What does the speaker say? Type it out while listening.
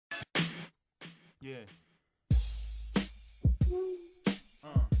Yeah.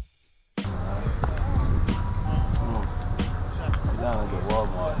 Down at the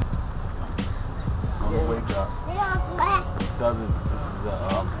Walmart. On the way up. Southern. This is a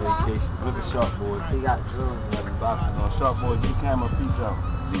vacation. Look at SharKBoi. He got drills and boxes on. SharKBoi, do camera. Peace out.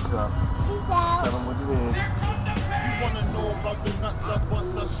 Peace out. Tell them what it is. You wanna know about the nuts I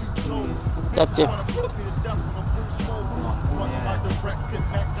bust, I shoot too. Gotcha. Middle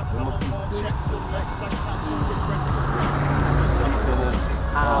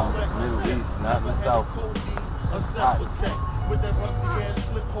East, not the South. A self-attack with that rusty ass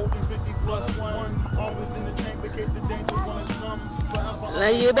flip holding 50+1. Always in the chamber in case the danger wanna come.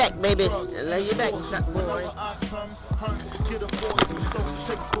 Lay your back, baby. Lay your back, SharKBoi.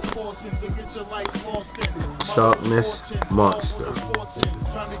 Sharpness monster.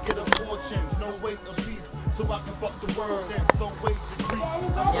 Trying to get a fortune, no weight of peace, so I can fuck the world and don't wait the grease.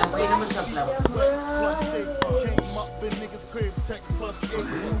 Plus 8 came up in niggas' crib, text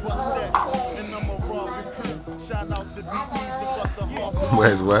 +8. What's that? And I'm a raw recruit. Shout out the BBs and plus the Harvard.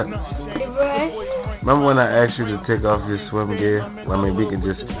 Where's what? Remember when I asked you to take off your swim gear? Well, I mean, we can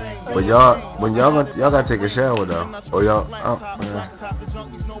just. But y'all gotta take a shower though. Or y'all,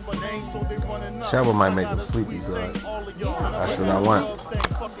 shower might make them sleepy, so that's what I want.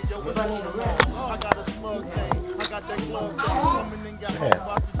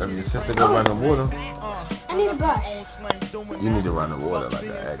 Yeah, if your sister go run the water, I need a brush. you need to run the water like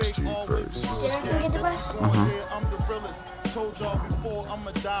I asked you first. Can I get the brush? For me?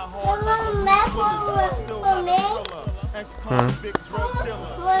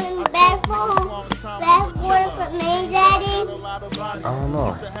 Bath water for me, Daddy? I don't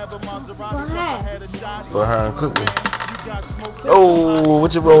know. For her. For her and Cookie. Oh,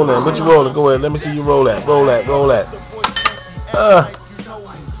 what you rolling? What you rolling? Go ahead. Let me see you roll that. Roll that. Roll that.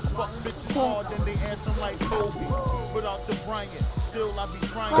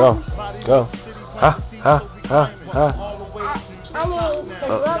 Go. Go. Ha, ha, ha, ha. I need the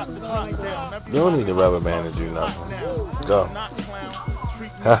rubber band. You don't need the rubber band to do nothing. Go. Ha,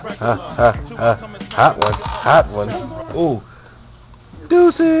 ha, ha, ha. Hot one. Hot one. Ooh.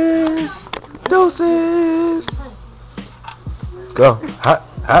 Deuces. Deuces. Go. Hot,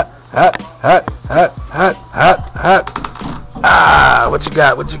 hot, hot, hot, hot, hot, hot, hot. Ah, what you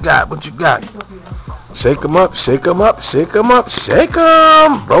got? What you got? What you got? Shake 'em up, shake 'em up, shake 'em up, shake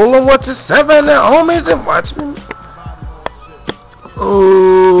 'em. Roll 'em, watch it 7 and homies and watch me.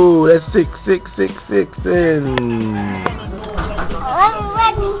 Oh, that's 6, 6, 6, 6, and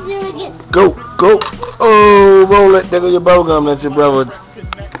go, go. Oh, roll it. There go your bubble gum. That's your brother.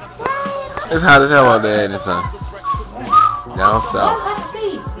 It's hot as hell out there in the sun. Down south.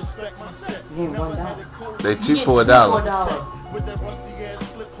 They $2 for $1.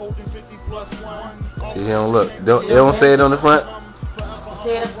 See, he don't look. They don't say it on the front.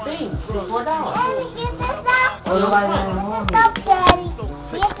 Say it at the thing. $4. Stop, Daddy.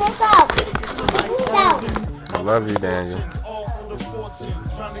 Get this up. I love you, Daniel.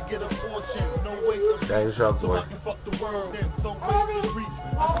 Daniel SharKBoi.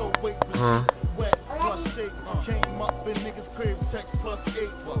 Came up in niggas' crib, text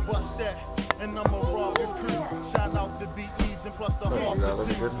 +8. What's that? And I'm a raw recruit. Shout out the BEs and plus the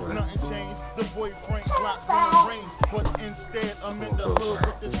Harvard. Nothing changed. The boyfriend blocks when it rains, but instead I'm in the hood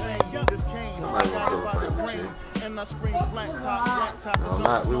with this pain, this cane. I got it by the brain, and I scream black top, black top. No,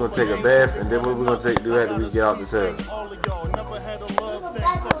 not. We're gonna take a bath, and then what we're gonna do after we get out the tub.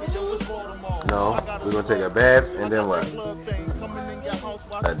 No, we're gonna take a bath, and then what?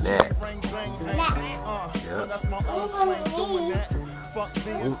 A nap. Yep.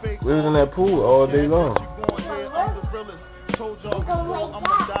 We was in that pool all day long. We're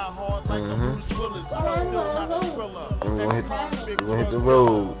gonna hit the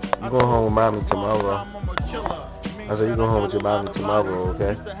road. You going home with mommy tomorrow. I said you going home with your mommy tomorrow,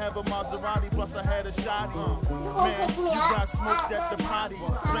 okay?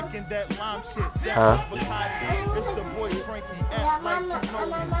 Huh?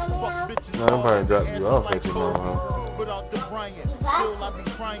 No, I'm probably drop you off at your mama home. Without the Bryant, still I be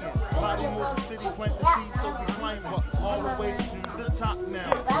trying. Body move the city, plant the seed, so we climb up all the way to the top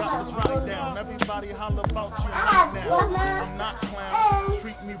now. Got the drop down, everybody holler about you right now. I'm not clown,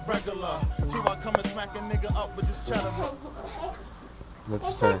 treat me regular. Till I come and smack a nigga up with this cheddar. What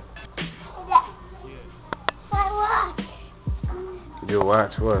you say? Your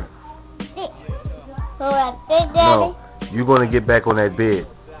watch what? No, you gonna get back on that bed.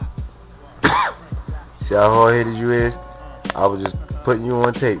 See how hard-headed you is? I was just putting you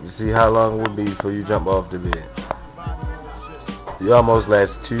on tape to see how long it would be before you jump off the bed. You almost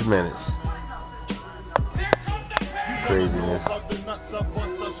last 2 minutes. craziness.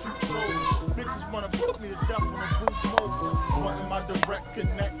 Bitches wanna put me to death on a boost mode. Wanting my direct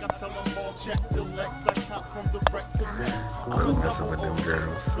connect, I tell them all check the legs. I count from direct connects. I'm a Messing with them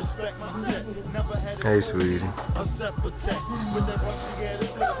girls. respect my set. Never had it. Hey, sweetie. A separate tech with that rusty ass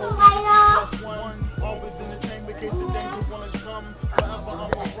flip +1. Always entertained in case the danger wanna come. Forever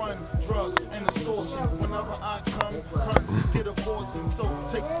I'ma run drugs and extortions. Whenever I come, runs get abortions. So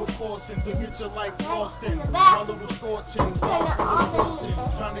take precautions and get your life lost in. My little scorchings,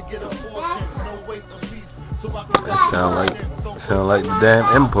 trying to get abortion. No weight of peace, so I can Sound like the damn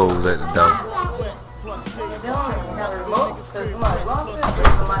impos at the door.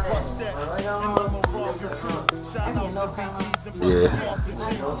 Yeah.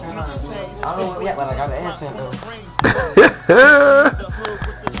 I don't know yet, but I got an accent though.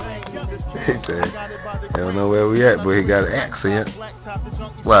 I don't know where we at, but he got an accent.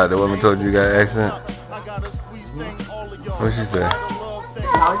 Why? The woman told you you got an accent? What she say?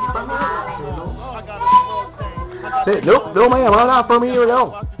 Nope, no ma'am, I'm not from here,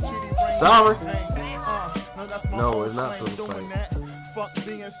 no. Sorry. No, it's not from the same. Fuck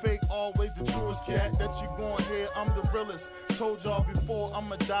being fake, always the truest cat that you gon' hear. I'm the realest. Told y'all before,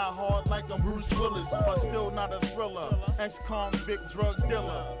 I'ma die hard like I'm Bruce Willis, but still not a thriller. Ex-convict drug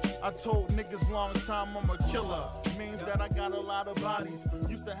dealer. I told niggas long time I'm a killer. Means that I got a lot of bodies.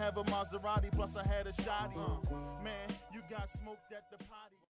 Used to have a Maserati, plus I had a shotty. Man, you got smoked at the potty.